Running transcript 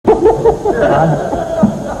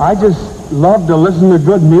I just love to listen to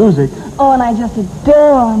good music. Oh, and I just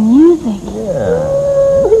adore music. Yeah.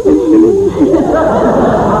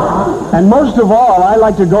 And most of all, I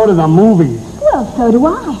like to go to the movies. Well, so do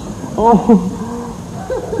I. Oh.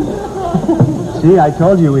 See, I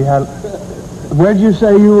told you we had... Where'd you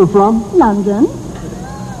say you were from? London.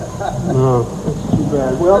 Oh, that's too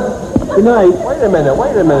bad. Well, good night. Wait a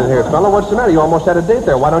minute here, fella. What's the matter? You almost had a date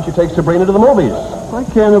there. Why don't you take Sabrina to the movies? I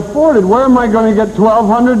can't afford it. Where am I going to get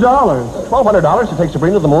 $1,200? $1,200 to take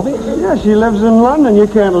Sabrina to the movies? Yeah, she lives in London. You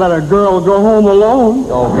can't let a girl go home alone.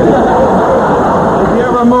 Okay. If you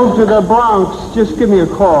ever move to the Bronx, just give me a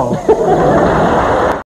call.